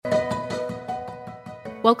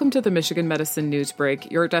Welcome to the Michigan Medicine News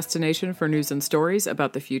Break, your destination for news and stories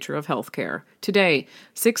about the future of healthcare. Today,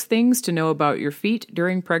 6 things to know about your feet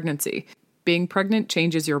during pregnancy. Being pregnant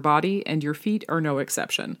changes your body, and your feet are no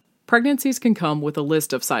exception. Pregnancies can come with a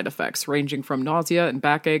list of side effects, ranging from nausea and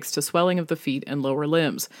backaches to swelling of the feet and lower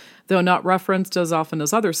limbs. Though not referenced as often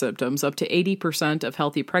as other symptoms, up to 80% of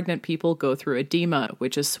healthy pregnant people go through edema,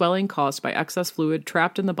 which is swelling caused by excess fluid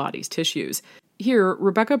trapped in the body's tissues. Here,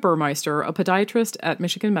 Rebecca Burmeister, a podiatrist at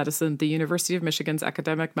Michigan Medicine, the University of Michigan's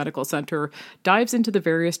Academic Medical Center, dives into the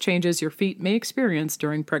various changes your feet may experience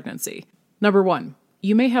during pregnancy. Number 1.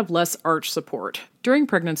 You may have less arch support. During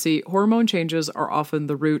pregnancy, hormone changes are often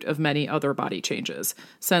the root of many other body changes.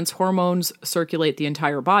 Since hormones circulate the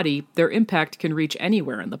entire body, their impact can reach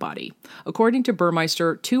anywhere in the body. According to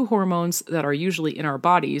Burmeister, 2 hormones that are usually in our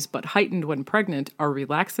bodies but heightened when pregnant are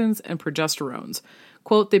relaxins and progesterones.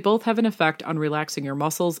 Quote, they both have an effect on relaxing your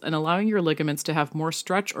muscles and allowing your ligaments to have more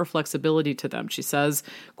stretch or flexibility to them, she says.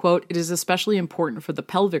 Quote, it is especially important for the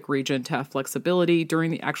pelvic region to have flexibility during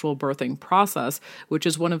the actual birthing process, which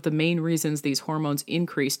is one of the main reasons these hormones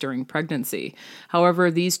increase during pregnancy. However,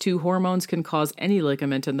 these 2 hormones can cause any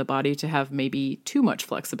ligament in the body to have maybe too much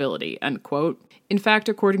flexibility, end quote. In fact,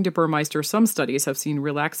 according to Burmeister, some studies have seen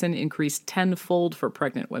relaxin increase 10-fold for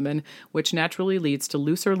pregnant women, which naturally leads to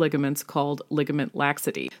looser ligaments called ligament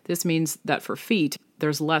laxity. This means that for feet,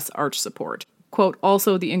 there's less arch support. Quote,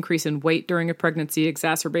 also, the increase in weight during a pregnancy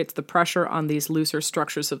exacerbates the pressure on these looser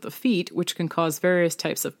structures of the feet, which can cause various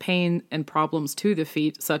types of pain and problems to the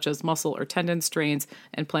feet, such as muscle or tendon strains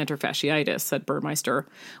and plantar fasciitis, said Burmeister.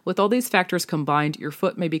 With all these factors combined, your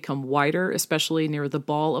foot may become wider, especially near the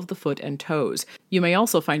ball of the foot and toes. You may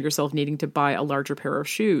also find yourself needing to buy a larger pair of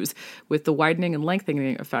shoes, with the widening and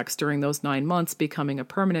lengthening effects during those 9 months becoming a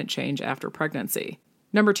permanent change after pregnancy.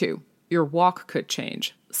 Number 2. Your walk could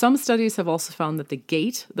change. Some studies have also found that the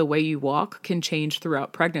gait, the way you walk, can change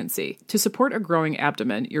throughout pregnancy. To support a growing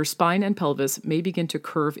abdomen, your spine and pelvis may begin to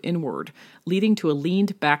curve inward, leading to a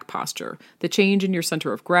leaned back posture. The change in your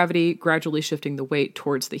center of gravity, gradually shifting the weight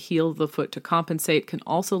towards the heel of the foot to compensate, can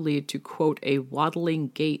also lead to, quote, a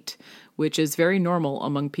waddling gait, which is very normal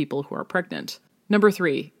among people who are pregnant. Number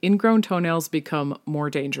 3, ingrown toenails become more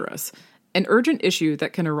dangerous. An urgent issue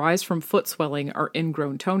that can arise from foot swelling are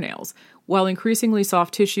ingrown toenails. While increasingly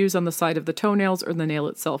soft tissues on the side of the toenails or the nail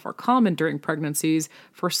itself are common during pregnancies,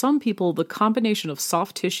 for some people, the combination of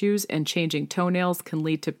soft tissues and changing toenails can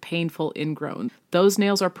lead to painful ingrown. Those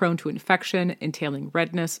nails are prone to infection, entailing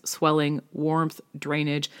redness, swelling, warmth,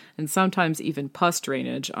 drainage, and sometimes even pus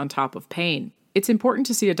drainage on top of pain. It's important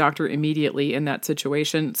to see a doctor immediately in that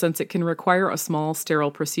situation, since it can require a small, sterile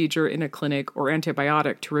procedure in a clinic or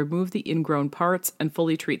antibiotic to remove the ingrown parts and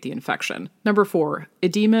fully treat the infection. Number 4,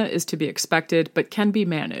 edema is to be expected but can be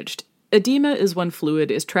managed. Edema is when fluid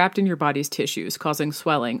is trapped in your body's tissues, causing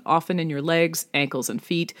swelling, often in your legs, ankles, and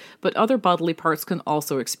feet, but other bodily parts can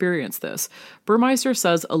also experience this. Burmeister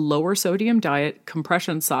says a lower sodium diet,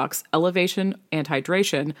 compression socks, elevation, and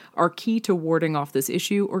hydration are key to warding off this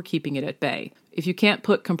issue or keeping it at bay. If you can't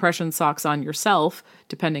put compression socks on yourself,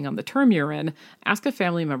 depending on the term you're in, ask a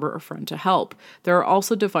family member or friend to help. There are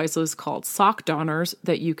also devices called sock donners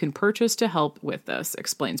that you can purchase to help with this,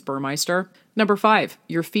 explains Burmeister. Number 5,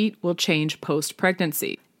 your feet will change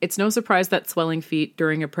post-pregnancy. It's no surprise that swelling feet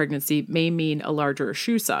during a pregnancy may mean a larger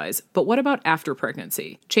shoe size, but what about after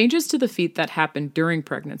pregnancy? Changes to the feet that happen during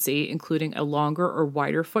pregnancy, including a longer or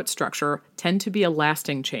wider foot structure, tend to be a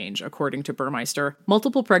lasting change, according to Burmeister.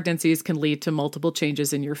 Multiple pregnancies can lead to multiple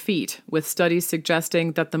changes in your feet, with studies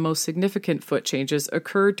suggesting that the most significant foot changes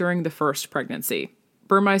occur during the first pregnancy.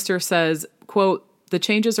 Burmeister says, quote, the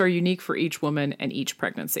changes are unique for each woman and each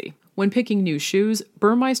pregnancy. When picking new shoes,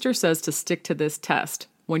 Burmeister says to stick to this test.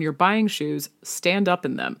 When you're buying shoes, stand up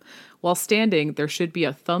in them. While standing, there should be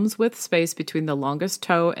a thumb's width space between the longest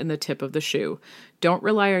toe and the tip of the shoe. Don't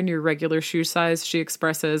rely on your regular shoe size, she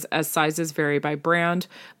expresses, as sizes vary by brand,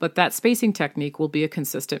 but that spacing technique will be a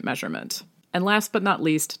consistent measurement. And last but not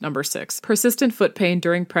least, number 6, persistent foot pain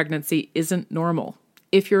during pregnancy isn't normal.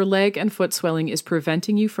 If your leg and foot swelling is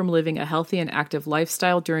preventing you from living a healthy and active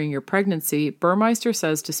lifestyle during your pregnancy, Burmeister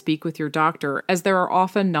says to speak with your doctor, as there are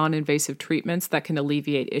often non-invasive treatments that can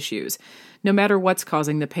alleviate issues. No matter what's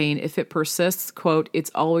causing the pain, if it persists, quote,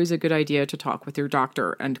 it's always a good idea to talk with your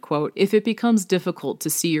doctor, end quote. If it becomes difficult to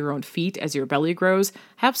see your own feet as your belly grows,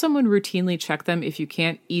 have someone routinely check them if you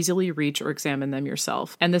can't easily reach or examine them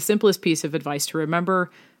yourself. And the simplest piece of advice to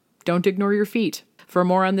remember, don't ignore your feet. For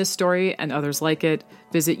more on this story and others like it,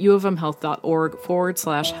 visit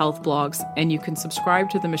uofmhealth.org/health blogs, and you can subscribe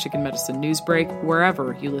to the Michigan Medicine News Break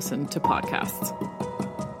wherever you listen to podcasts.